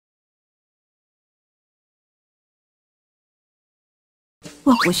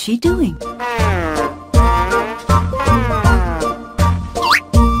What was she doing?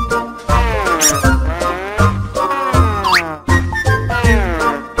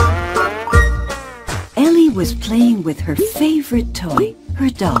 Ellie was playing with her favorite toy, her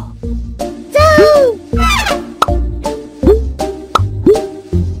doll. Zoo!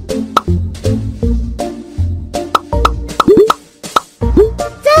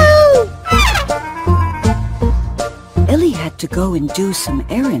 Ellie had to go and do some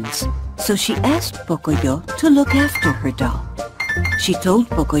errands, so she asked Pocoyo to look after her doll. She told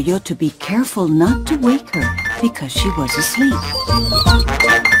Pocoyo to be careful not to wake her because she was asleep.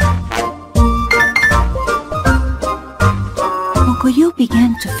 Pocoyo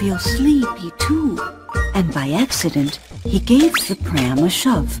began to feel sleepy too, and by accident he gave the pram a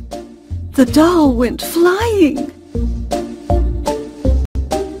shove. The doll went flying.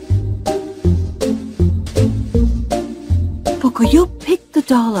 Pocoyo picked the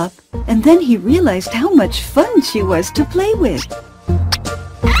doll up, and then he realized how much fun she was to play with.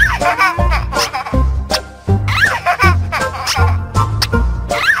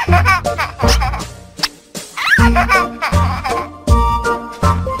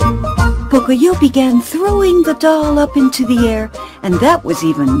 Pocoyo began throwing the doll up into the air, and that was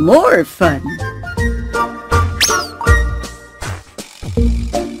even more fun.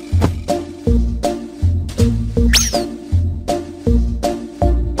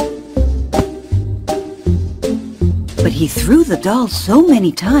 But he threw the doll so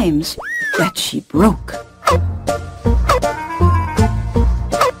many times that she broke.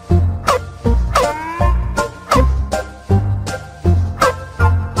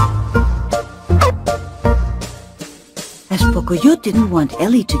 As Pocoyo didn't want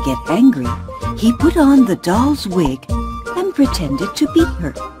Ellie to get angry, he put on the doll's wig and pretended to beat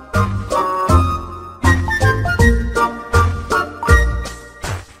her.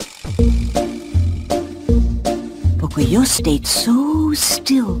 Pocoyo stayed so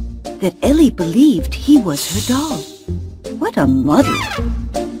still that Ellie believed he was her doll. What a muddle!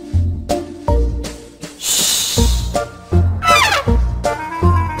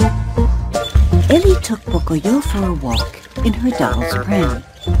 Ellie took Pocoyo for a walk in her doll's pram.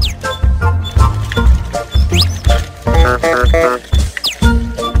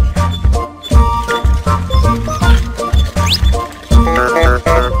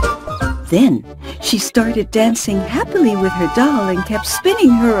 Then she started dancing happily with her doll and kept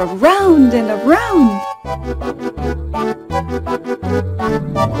spinning her around and around.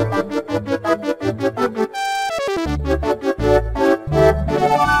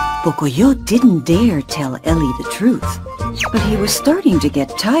 Pocoyo didn't dare tell Ellie the truth, but he was starting to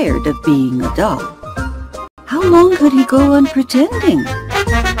get tired of being a doll. How long could he go on pretending?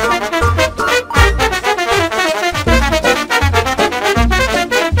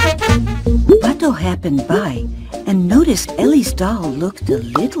 Pato happened by and noticed Ellie's doll looked a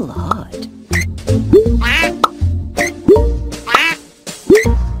little odd.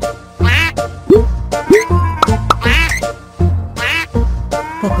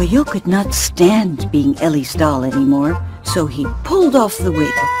 Pocoyo could not stand being Ellie's doll anymore, so he pulled off the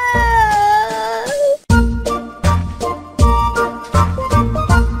wig.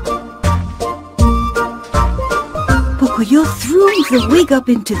 Pocoyo threw the wig up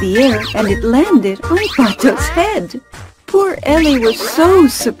into the air and it landed on Pato's head. Poor Ellie was so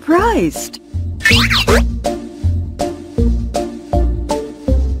surprised.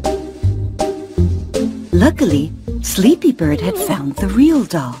 Luckily, Sleepy Bird had found the real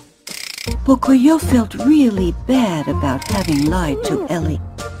doll. Pocoyo felt really bad about having lied to Ellie.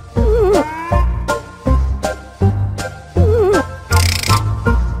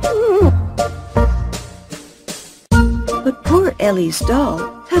 But poor Ellie's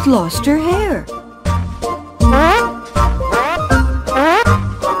doll had lost her hair.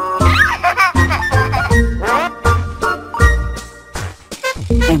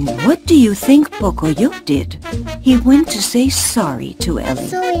 And what do you think Pocoyo did? He went to say sorry to Ellie.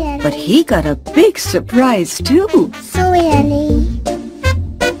 Sorry, Ellie. But he got a big surprise too. Sorry, Ellie.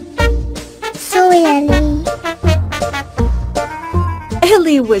 Sorry, Ellie.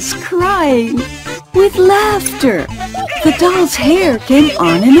 Ellie was crying with laughter. The doll's hair came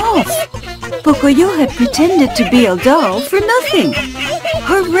on and off. Pocoyo had pretended to be a doll for nothing.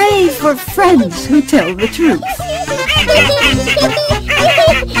 Hooray for friends who tell the truth.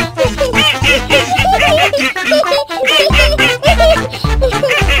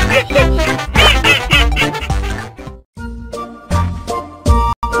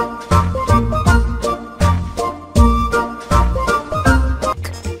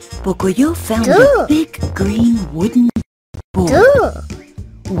 Pocoyo found a big green wooden board.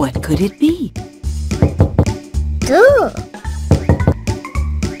 What could it be? Door.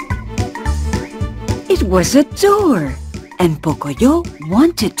 It was a door, and Pocoyo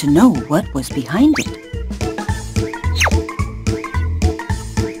wanted to know what was behind it.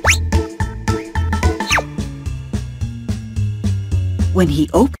 When he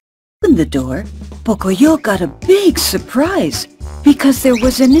opened the door, Pocoyo got a big surprise because there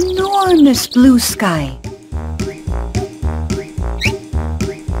was an enormous blue sky.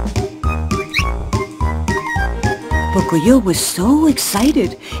 Pocoyo was so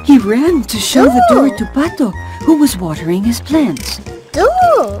excited, he ran to show the door to Pato, who was watering his plants.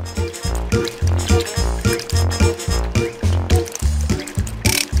 Door.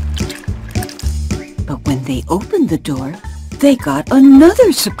 But when they opened the door, they got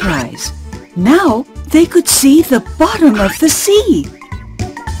another surprise. Now they could see the bottom of the sea.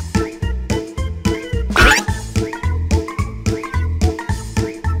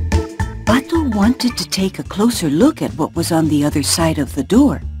 Pato wanted to take a closer look at what was on the other side of the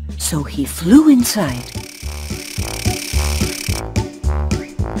door, so he flew inside.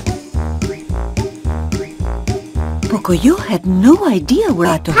 Pocoyo had no idea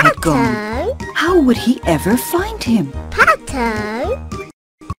where Pato had gone. Pato. How would he ever find him? Pato.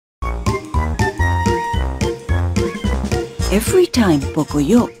 Every time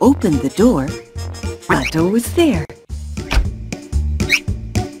Pocoyo opened the door, Pato was there.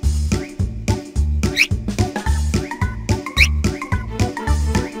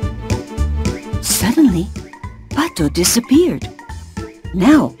 Suddenly, Pato disappeared.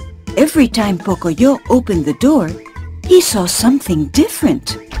 Now, every time Pocoyo opened the door, he saw something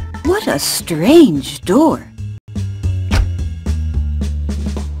different. What a strange door!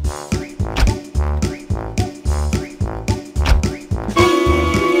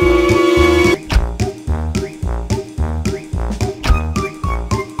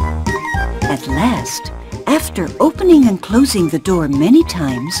 At last, after opening and closing the door many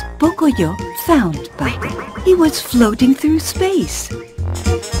times, Pocoyo found Pato. He was floating through space.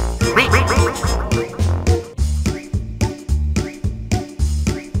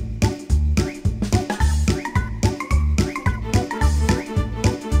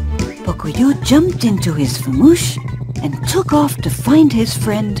 Pocoyo jumped into his famoosh and took off to find his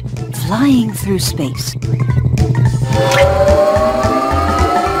friend flying through space.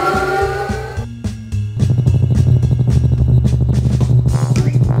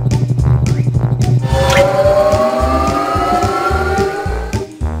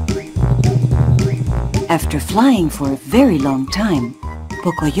 After flying for a very long time,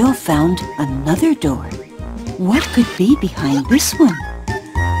 Pocoyo found another door. What could be behind this one?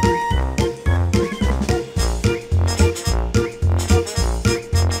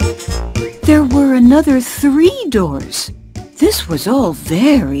 There were another 3 doors. This was all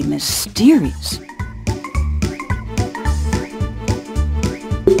very mysterious.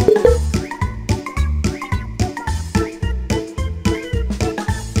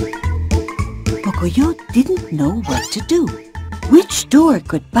 Pocoyo didn't know what to do. Which door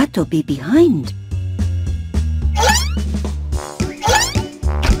could Pato be behind?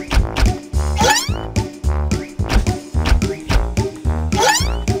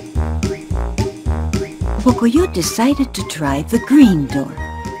 Pocoyo decided to try the green door,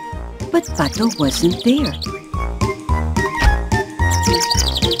 but Pato wasn't there.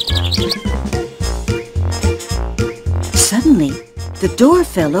 Suddenly, the door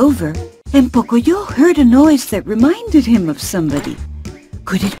fell over, and Pocoyo heard a noise that reminded him of somebody.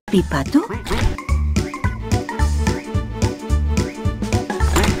 Could it be Pato?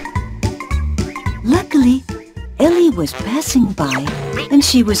 Luckily, Ellie was passing by, and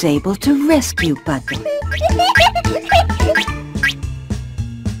she was able to rescue Pato.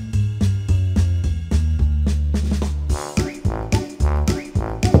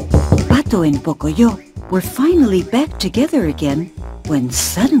 Pato and Pocoyo were finally back together again when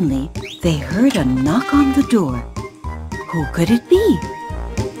suddenly they heard a knock on the door. Who could it be?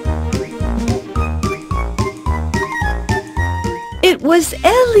 It was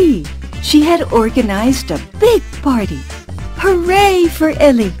Ellie! She had organized a big party. Hooray for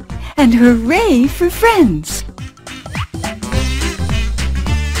Ellie! And hooray for friends!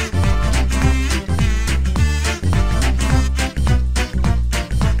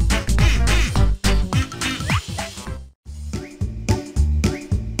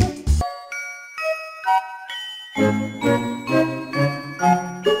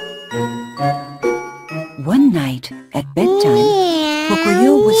 One night, at bedtime,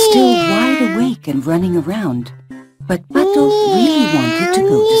 Pocoyo was still wide awake and running around, but Pato really wanted to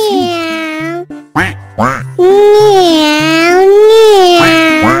go to sleep. Meow,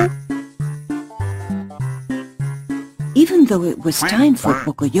 meow. though it was time for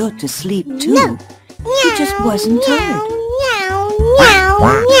Pocoyo to sleep too, he just wasn't tired.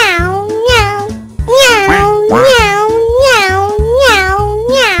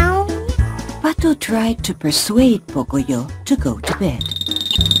 Pato tried to persuade Pocoyo to go to bed.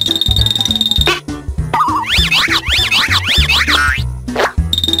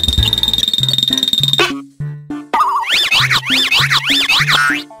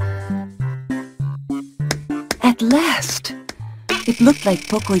 At last! It looked like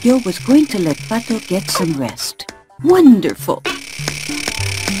Pocoyo was going to let Pato get some rest. Wonderful!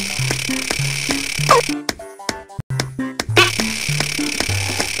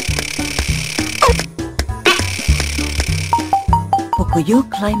 Pocoyo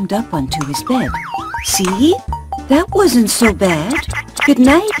climbed up onto his bed. See? That wasn't so bad. Good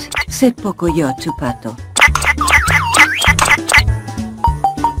night, said Pocoyo to Pato.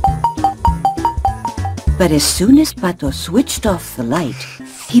 But as soon as Pato switched off the light,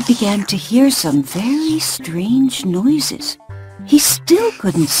 he began to hear some very strange noises. He still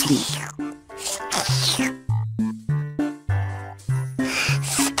couldn't sleep.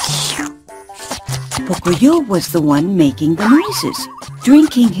 Pocoyo was the one making the noises,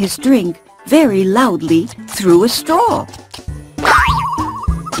 drinking his drink very loudly through a straw.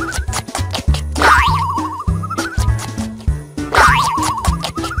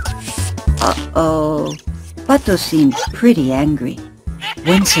 Uh-oh. Pato seemed pretty angry.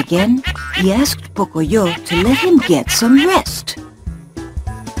 Once again, he asked Pocoyo to let him get some rest.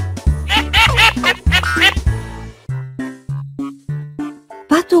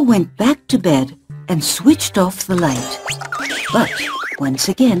 Pato went back to bed and switched off the light. But, once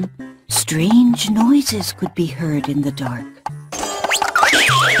again, strange noises could be heard in the dark.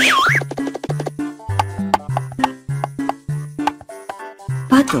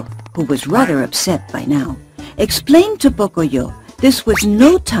 Pato, who was rather upset by now, explained to Pocoyo this was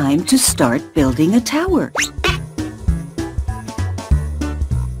no time to start building a tower.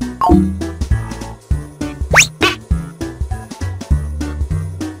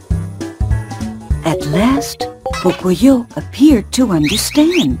 At last, Pocoyo appeared to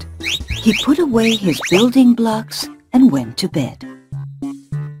understand. He put away his building blocks and went to bed.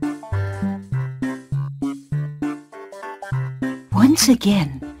 Once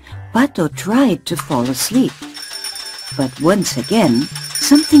again, Pato tried to fall asleep. But once again,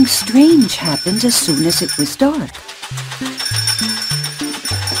 something strange happened as soon as it was dark.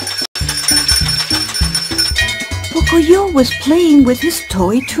 Pocoyo was playing with his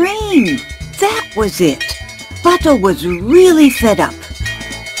toy train. That was it. Pato was really fed up.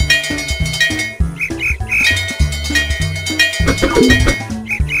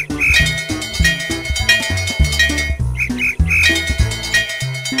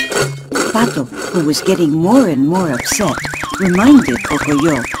 Pato, who was getting more and more upset, reminded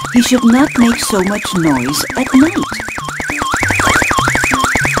Pocoyo he should not make so much noise at night.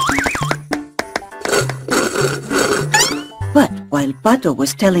 But while Pato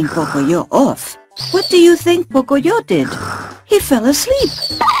was telling Pocoyo off, what do you think Pocoyo did? He fell asleep.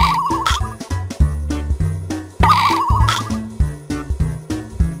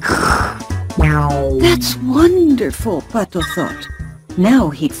 That's wonderful, Pato thought. Now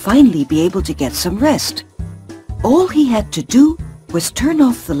he'd finally be able to get some rest. All he had to do was turn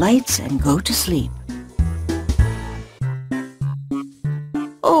off the lights and go to sleep.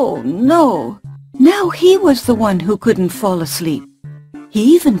 Oh no! Now he was the one who couldn't fall asleep.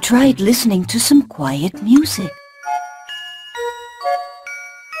 He even tried listening to some quiet music.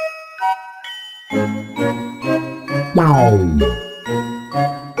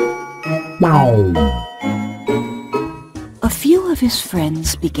 A few of his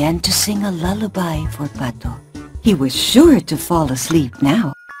friends began to sing a lullaby for Pato. He was sure to fall asleep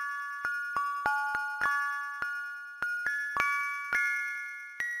now.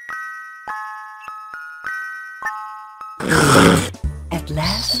 At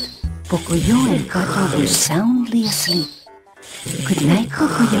last, Pocoyo and Pato were soundly asleep. Good night,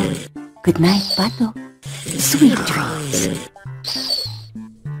 Pocoyo. Good night, Pato. Sweet dreams.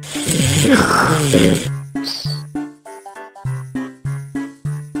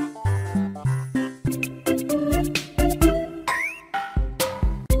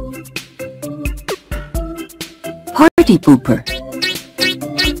 Party Pooper.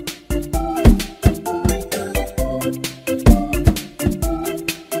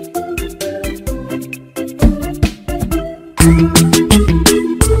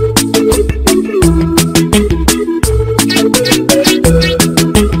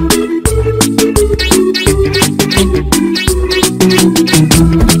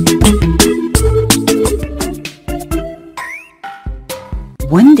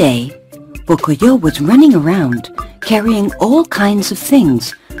 Pocoyo was running around, carrying all kinds of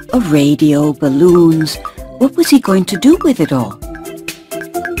things. A radio, balloons. What was he going to do with it all?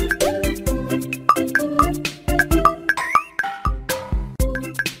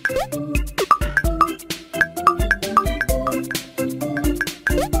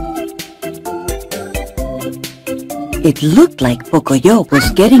 It looked like Pocoyo was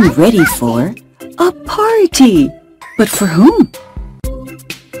getting ready for a party. But for whom?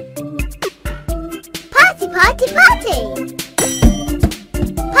 Party, party, party!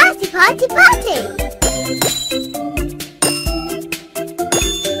 Party, party, party!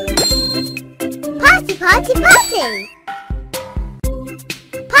 Party, party, party!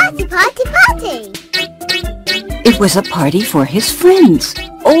 Party, party, party! It was a party for his friends.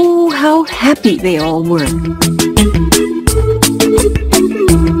 Oh, how happy they all were.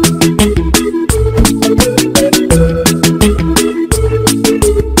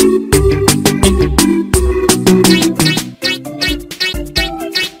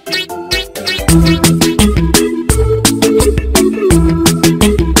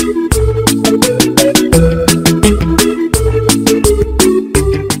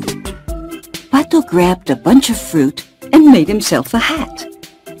 Pato grabbed a bunch of fruit and made himself a hat.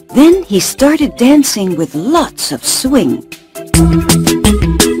 Then he started dancing with lots of swing.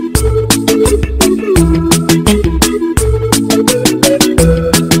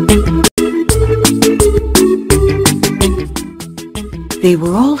 They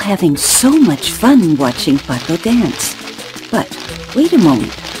were all having so much fun watching Pato dance. But wait a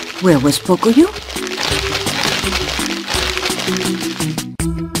moment, where was Pocoyo?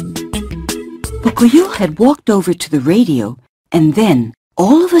 Pocoyo had walked over to the radio, and then,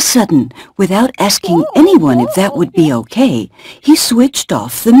 all of a sudden, without asking anyone if that would be okay, he switched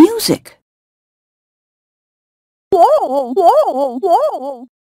off the music.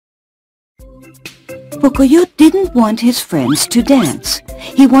 Pocoyo didn't want his friends to dance.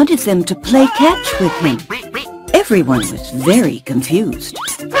 He wanted them to play catch with him. Everyone was very confused.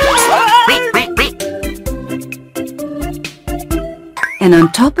 And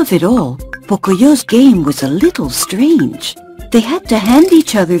on top of it all, Pocoyo's game was a little strange. They had to hand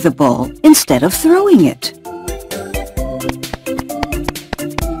each other the ball instead of throwing it.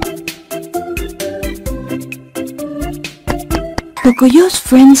 Pocoyo's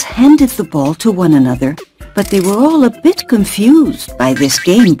friends handed the ball to one another, but they were all a bit confused by this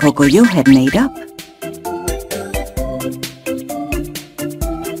game Pocoyo had made up.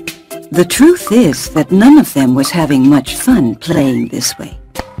 The truth is that none of them was having much fun playing this way.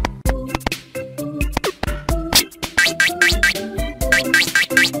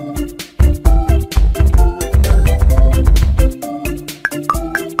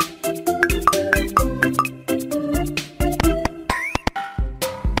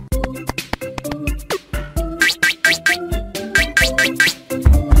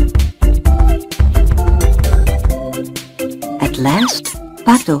 At last,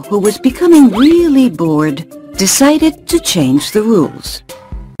 Pato, who was becoming really bored, decided to change the rules.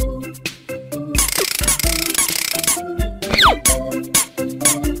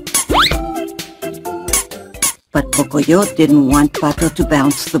 But Pocoyo didn't want Pato to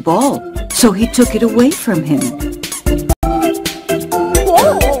bounce the ball, so he took it away from him.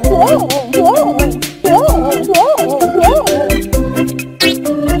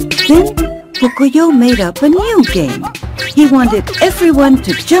 Then Pocoyo made up a new game. He wanted everyone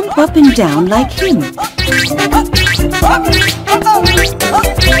to jump up and down like him.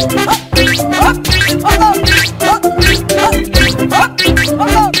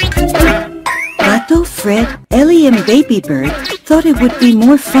 Pato, Fred, Ellie and Baby Bird thought it would be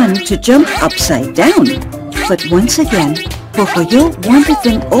more fun to jump upside down. But once again, Pocoyo wanted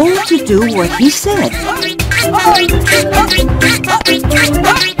them all to do what he said.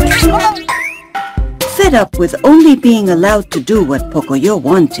 Fed up with only being allowed to do what Pocoyo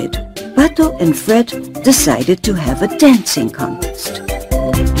wanted, Pato and Fred decided to have a dancing contest.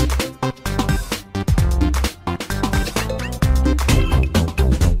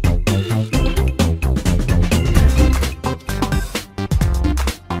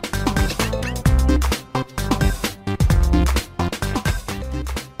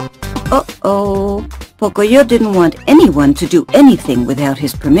 Uh-oh, Pocoyo didn't want anyone to do anything without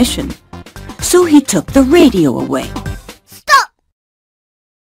his permission. So he took the radio away. Stop!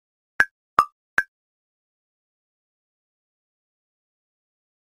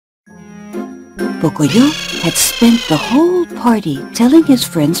 Pocoyo had spent the whole party telling his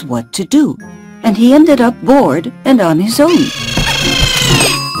friends what to do, and he ended up bored and on his own.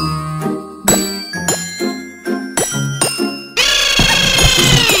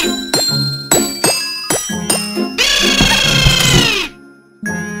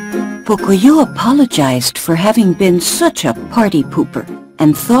 Pocoyo apologized for having been such a party pooper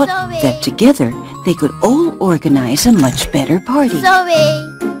and thought that together they could all organize a much better party.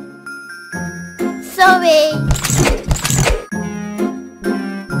 Sorry.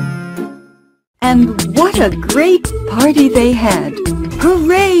 And what a great party they had!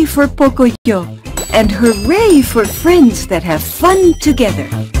 Hooray for Pocoyo! And hooray for friends that have fun together!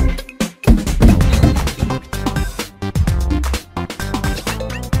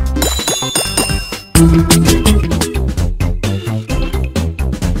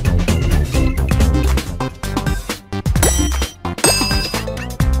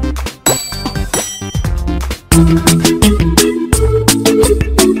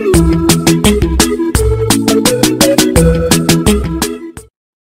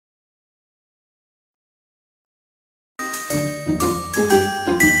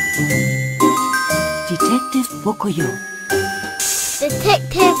 Detective Pocoyo.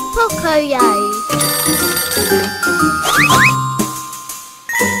 Detective Pocoyo.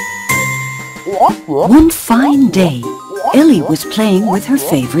 One fine day, Ellie was playing with her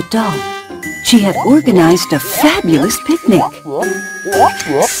favorite doll. She had organized a fabulous picnic.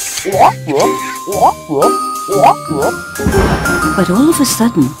 But all of a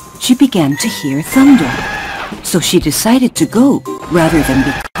sudden, she began to hear thunder. So she decided to go rather than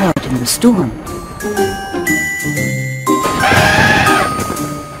be caught in the storm.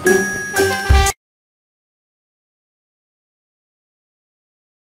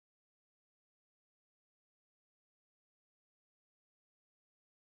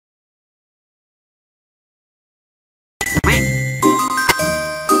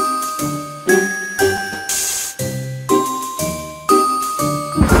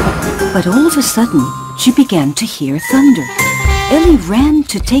 But all of a sudden, she began to hear thunder. Ellie ran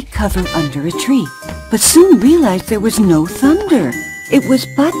to take cover under a tree, but soon realized there was no thunder. It was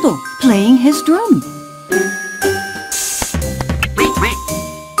Pato playing his drum.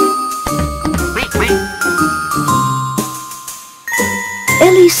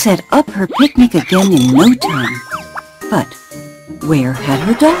 Ellie set up her picnic again in no time. But where had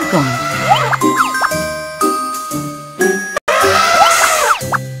her doll gone?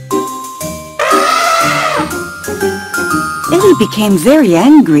 Ellie became very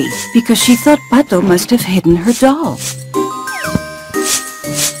angry because she thought Pato must have hidden her doll.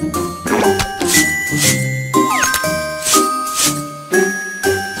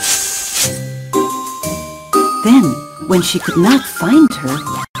 Then, when she could not find her,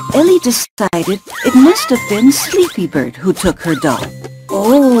 Ellie decided it must have been Sleepybird who took her doll.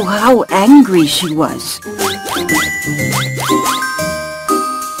 Oh, how angry she was!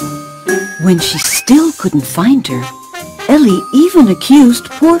 When she still couldn't find her, Ellie even accused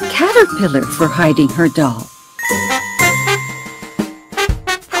poor Caterpillar for hiding her doll.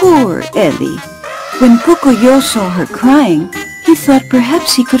 Poor Ellie. When Pocoyo saw her crying, he thought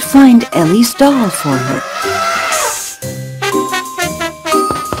perhaps he could find Ellie's doll for her.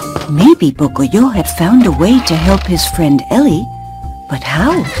 Maybe Pocoyo had found a way to help his friend Ellie, but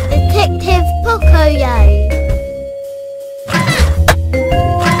how? Detective Pocoyo.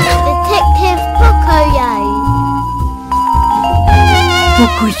 Detective Pocoyo.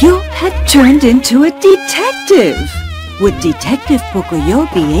 Pocoyo had turned into a detective! Would Detective Pocoyo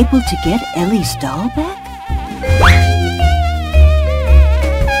be able to get Ellie's doll back?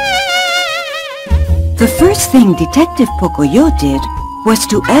 The first thing Detective Pocoyo did was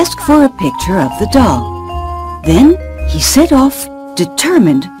to ask for a picture of the doll. Then he set off,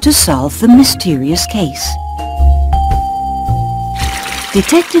 determined to solve the mysterious case.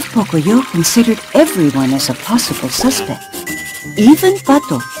 Detective Pocoyo considered everyone as a possible suspect. Even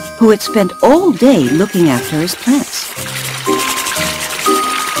Pato, who had spent all day looking after his plants.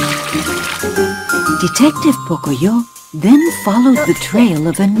 Detective Pocoyo then followed the trail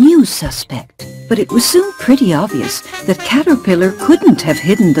of a new suspect, but it was soon pretty obvious that Caterpillar couldn't have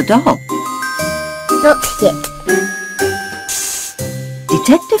hidden the doll. Not yet.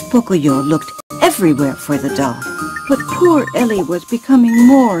 Detective Pocoyo looked everywhere for the doll, but poor Ellie was becoming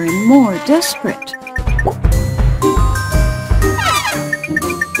more and more desperate.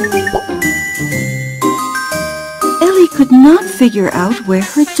 Ellie could not figure out where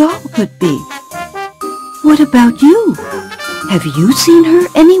her doll could be. What about you? Have you seen her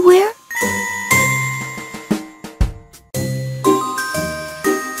anywhere?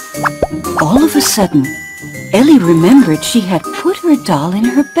 All of a sudden, Ellie remembered she had put her doll in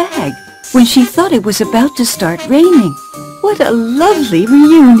her bag when she thought it was about to start raining. What a lovely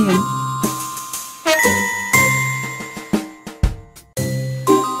reunion!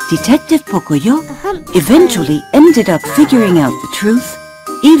 Detective Pocoyo eventually ended up figuring out the truth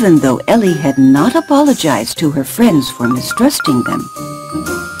even though Ellie had not apologized to her friends for mistrusting them.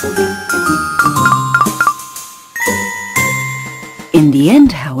 In the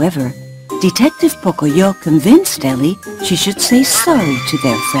end, however, Detective Pocoyo convinced Ellie she should say sorry to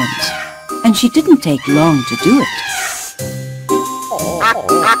their friends, and she didn't take long to do it.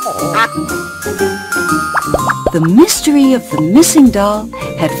 The mystery of the missing doll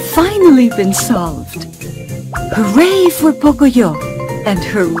had finally been solved. Hooray for Pocoyo, and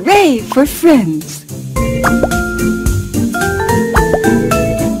hooray for friends!